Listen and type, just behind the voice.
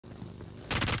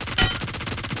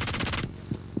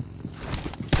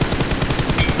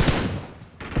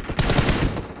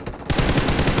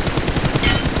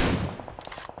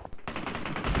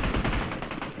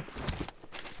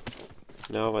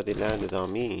Nobody landed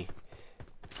on me.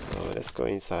 So let's go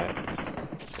inside.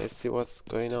 Let's see what's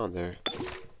going on there.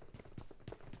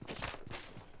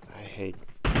 I hate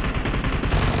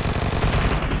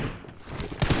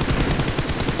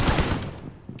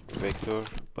Vector,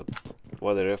 but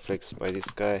what a reflex by this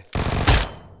guy.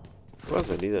 It was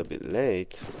a little bit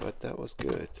late, but that was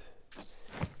good.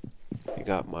 I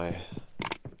got my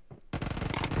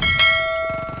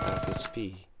half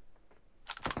HP.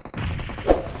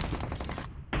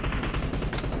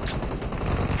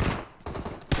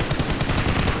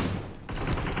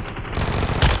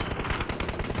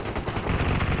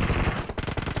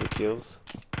 Kills.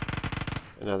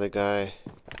 Another guy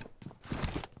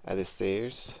at the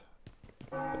stairs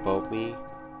above me.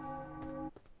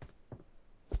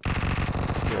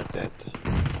 You're dead.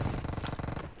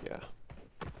 Yeah.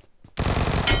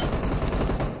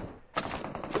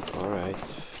 Alright.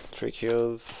 3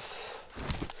 kills.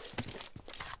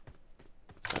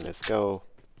 And let's go.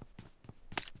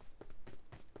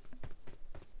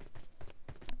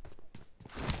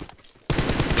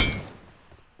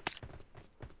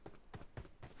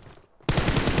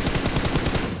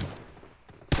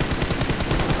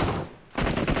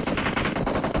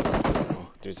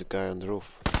 There's a guy on the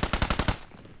roof.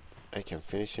 I can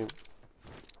finish him.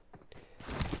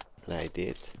 And I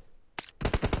did.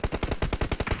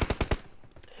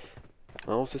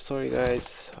 I'm also sorry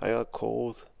guys, I got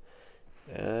cold.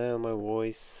 And my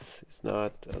voice is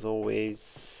not, as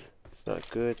always, it's not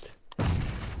good. I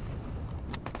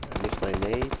miss my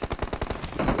nade.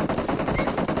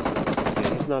 Okay,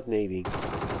 he's not nading.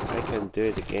 I can do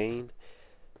it again.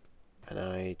 And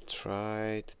I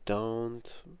try to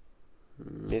don't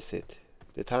miss it.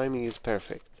 The timing is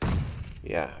perfect.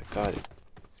 Yeah, I got it.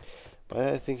 But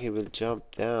I think he will jump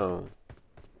down.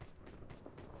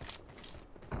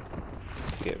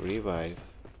 Get revive,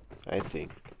 I think.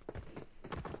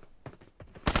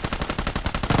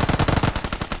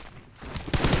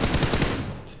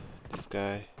 This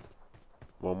guy.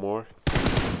 One more.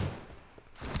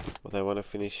 But I want to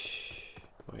finish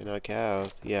my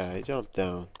knockout. Yeah, I jumped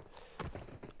down.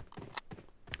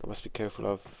 I must be careful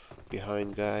of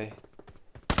behind guy.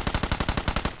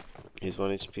 He's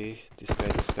 1 HP. This guy,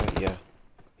 yeah.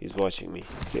 He's watching me.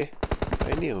 See?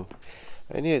 I knew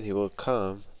he will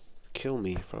come kill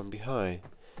me from behind.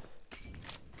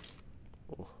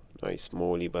 Oh, nice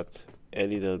molly, but a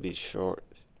little bit short.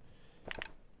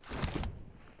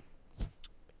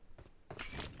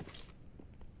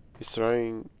 He's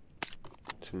trying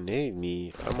to nade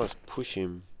me. I must push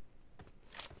him.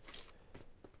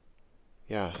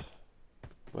 Yeah.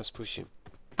 Must push him.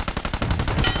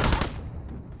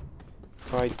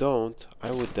 If I don't,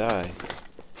 I would die.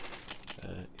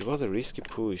 It was a risky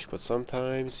push, but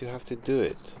sometimes you have to do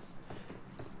it.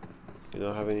 You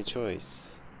don't have any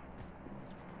choice.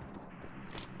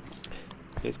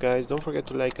 Please guys, don't forget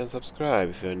to like and subscribe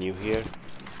if you're new here.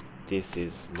 This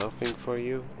is nothing for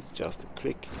you, it's just a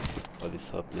click, but this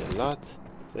helped me a lot.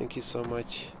 Thank you so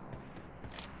much.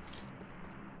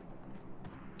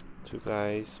 2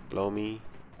 guys, blow me.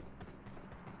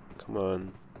 Come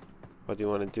on, what do you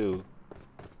want to do?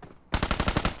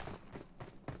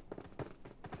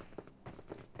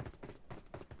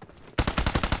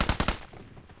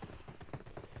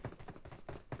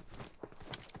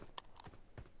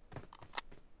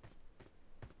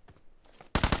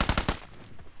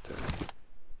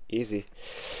 Easy.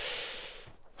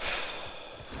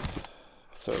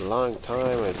 After a long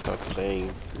time I start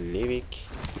playing Livik.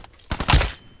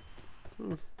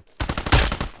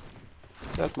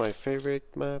 Not my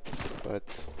favorite map,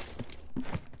 but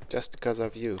just because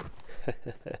of you. Good.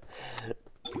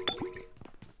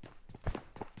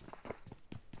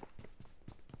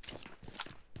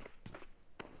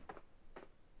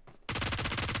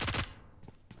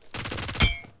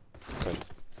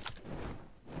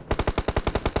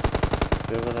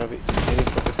 Doesn't have any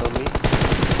focus on me.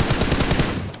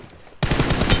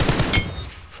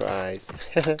 Surprise.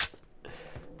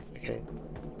 Okay.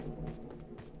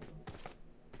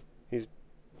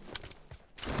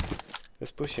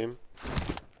 Let's push him.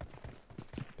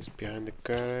 He's behind the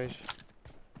garage.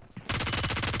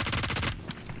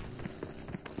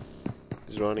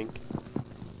 He's running.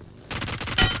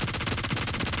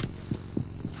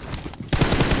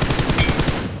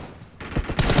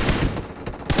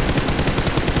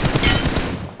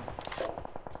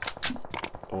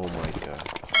 Oh my god.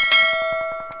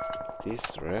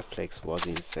 This reflex was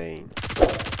insane.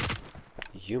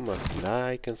 You must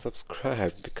like and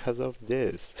subscribe because of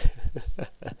this.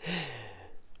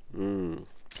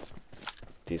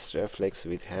 This reflex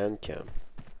with handcam.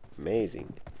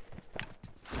 Amazing.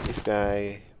 This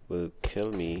guy will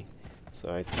kill me So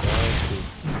I try to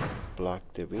block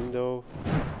the window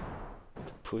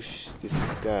to push this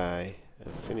guy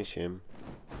and finish him.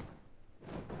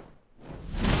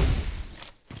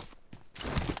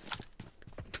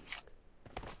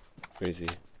 Where is he?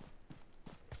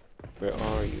 Where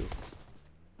are you?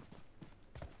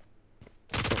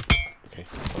 Oh, okay,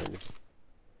 find him.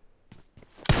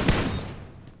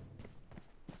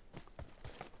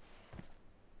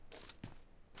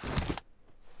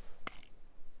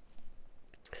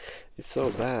 It's so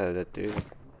bad that there's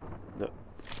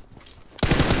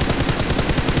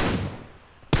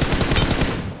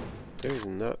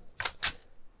not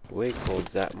vehicle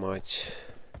that much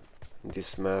in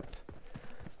this map.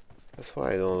 That's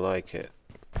why I don't like it.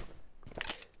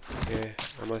 Okay,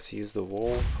 I must use the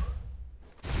wolf.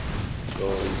 Go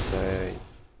inside.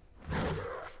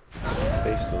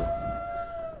 Safe zone.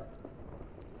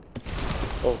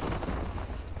 Oh.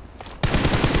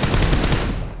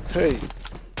 Hey.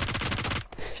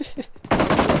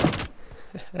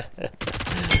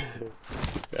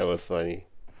 That was funny.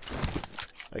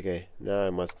 Okay, now I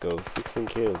must go. 16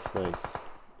 kills, nice.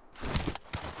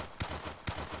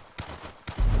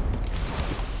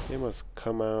 They must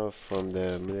come out from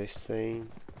the militia stain.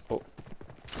 Oh.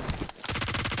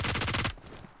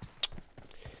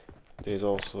 There's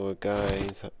also a guy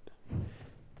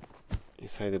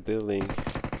inside the building.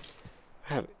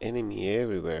 I have enemy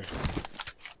everywhere.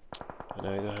 And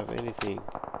I don't have anything.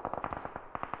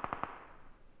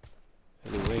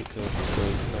 Any vehicle to go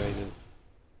inside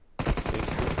the safe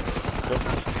zone.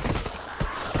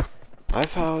 I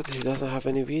thought he doesn't have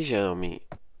any vision on me.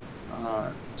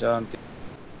 John.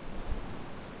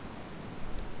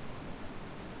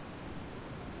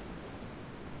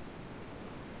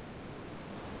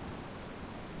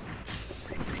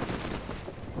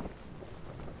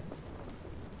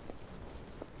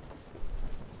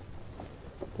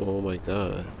 Oh my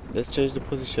god. Let's change the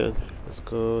position. Let's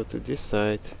go to this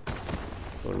side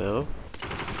for now.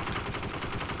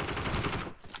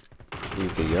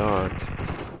 Leave the yard.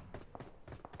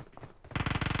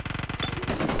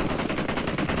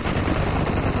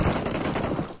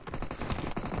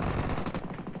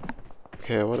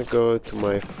 Okay, I want to go to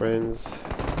my friends.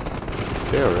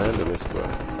 They are random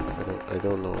squad. I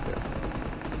don't know them.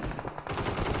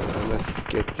 Let's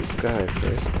get this guy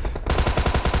first.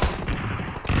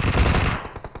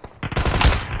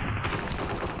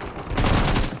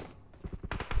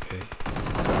 Okay.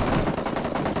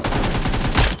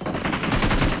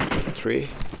 3.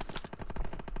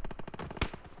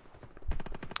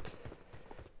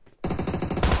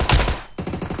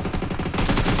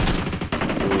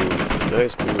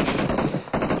 Nice push.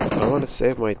 I want to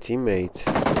save my teammate.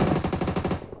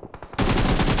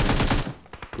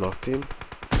 Knocked him.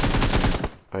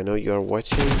 I know you are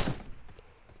watching.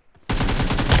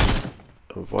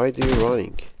 And why do you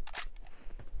running?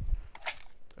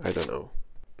 I don't know.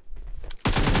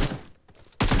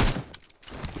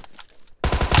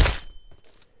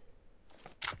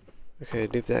 Okay,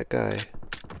 leave that guy.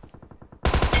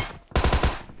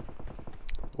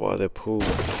 What a push.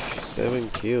 7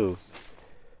 kills.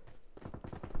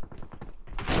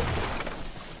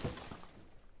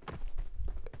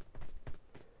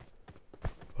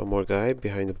 One more guy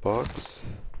behind the box.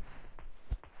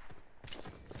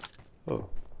 Oh.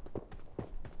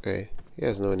 Okay, he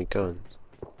has no any guns.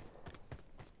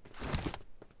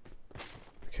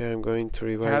 Okay, I'm going to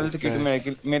revive this guy. I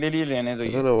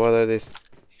don't know what are this.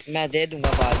 मैं दे दूंगा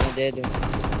बाद में दे दूंगा.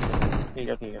 ठीक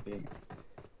है ठीक है ठीक है.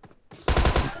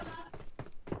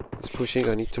 It's pushing.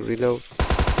 I need to reload.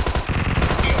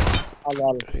 I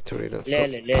need to reload.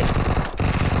 ले.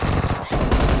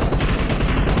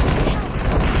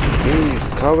 Please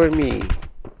cover me.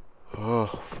 Oh,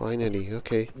 finally.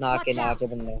 Okay. ना के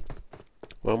बंदा.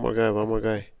 One more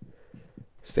guy.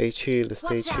 Stay chill.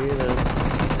 Stay chill.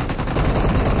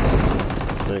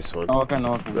 Nice one. Okay.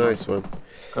 Nice one.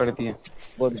 कर दिया.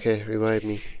 Okay, revive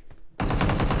me.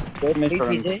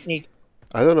 नहीं.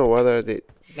 I don't know what are they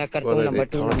मैं करता हूँ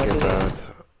talking about.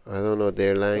 I don't know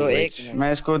their language.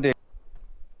 मैं इसको दे.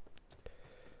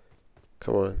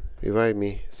 Come on, revive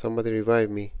me. Somebody revive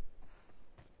me.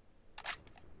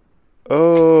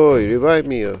 Oh, revive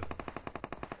me. Okay,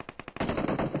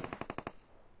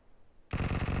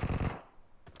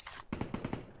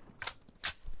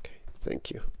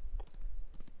 thank you.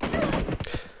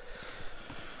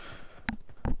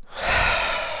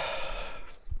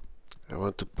 I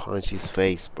want to punch his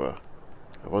face, bro.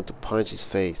 I want to punch his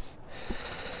face.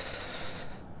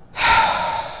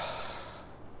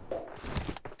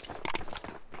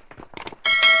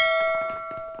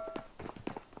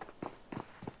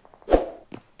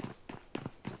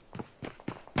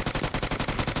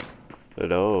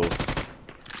 Hello.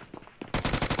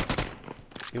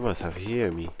 You must have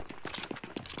heard me.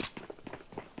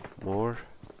 More.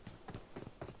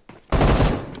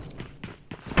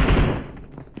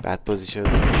 Bad position.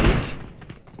 Peek.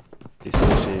 This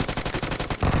position is.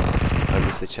 I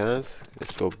missed a chance.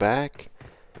 Let's go back.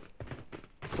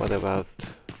 What about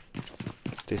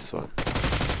this one?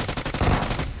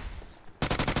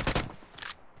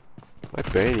 My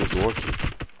brain is working.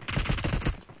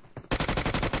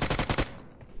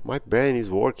 My brain is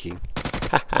working.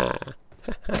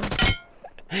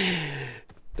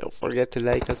 Don't forget to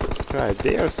like and subscribe.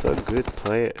 They are so good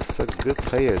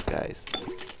players, guys.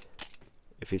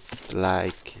 If it's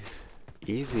like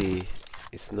easy,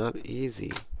 it's not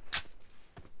easy.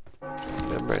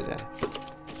 Remember that.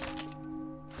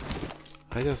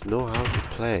 I just know how to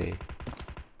play.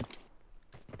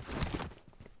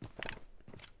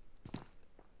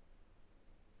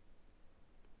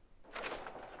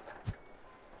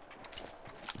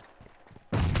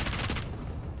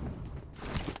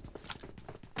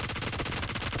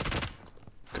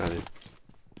 Got it.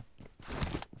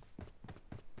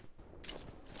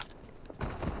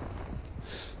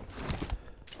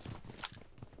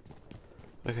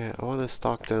 Okay, I want to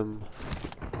stalk them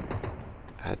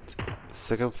at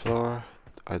second floor.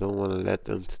 I don't want to let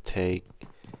them to take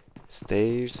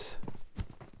stairs.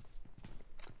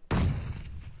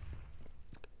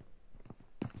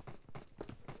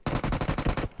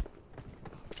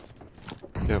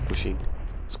 They are pushing.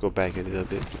 Let's go back a little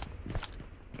bit.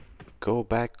 Go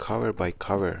back cover by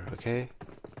cover, okay?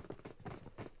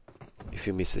 If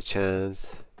you miss a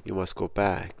chance, you must go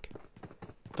back.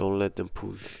 Don't let them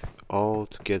push all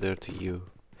together to you.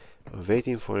 I'm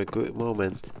waiting for a good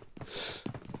moment.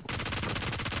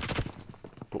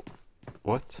 Oh,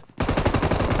 what?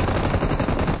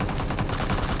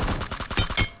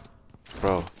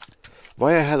 Bro,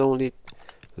 why I had only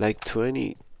like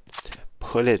 20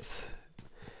 bullets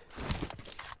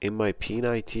in my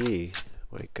P90?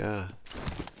 My god,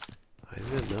 I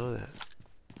didn't know that.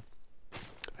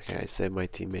 Okay, I saved my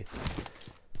teammate.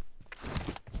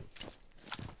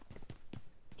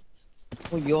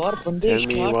 Oh, यार बंदे Tell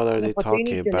me start what are में they पता ही नहीं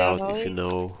talking चला about if you भाई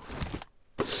know.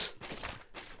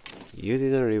 You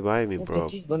didn't revive me, वो bro.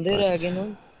 25 बंदे रह गए ना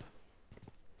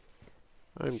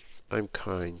I'm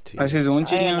kind to ऐसे you. जोन आया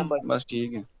चिड़िया नंबर बस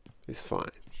ठीक है It's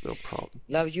fine, no problem.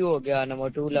 Love you हो गया नंबर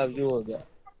 2 लव यू हो गया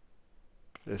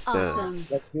Let's Awesome.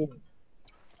 dance. Love you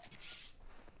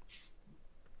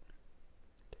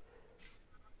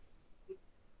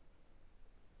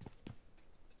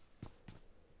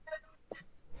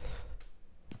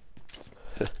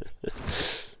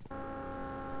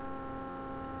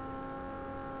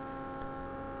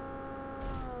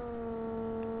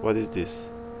What is this?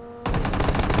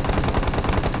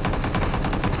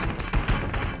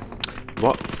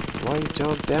 What? Why you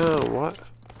jump down? What?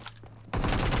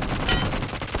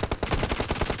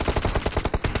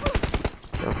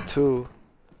 Up two.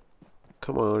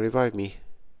 Come on, revive me.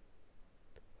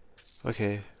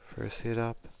 Okay, first hit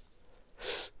up.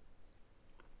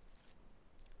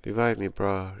 Revive me,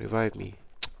 bro. Revive me.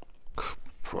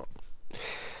 Bro.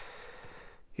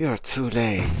 You are too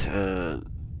late, and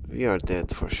we are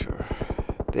dead for sure.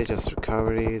 They just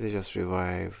recovery. They just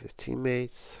revive the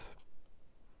teammates.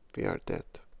 We are dead.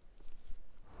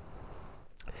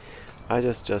 I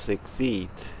just exit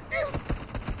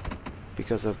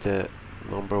because of the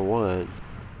number one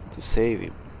to save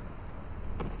him.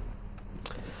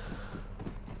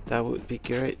 That would be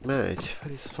great match,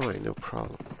 but it's fine, no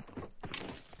problem.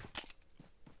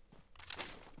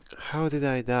 How did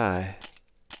I die?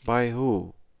 By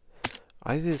who?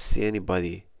 I didn't see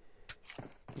anybody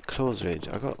in close range.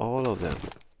 I got all of them.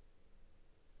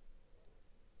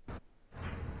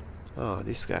 Oh,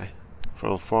 this guy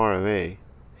from far away,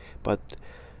 but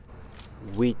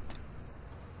with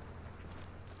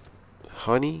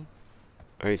honey?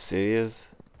 Are you serious?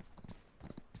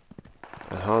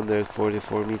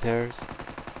 144 meters?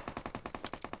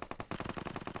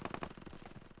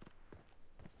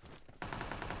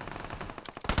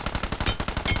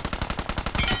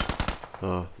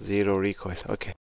 Oh, zero recoil. Okay.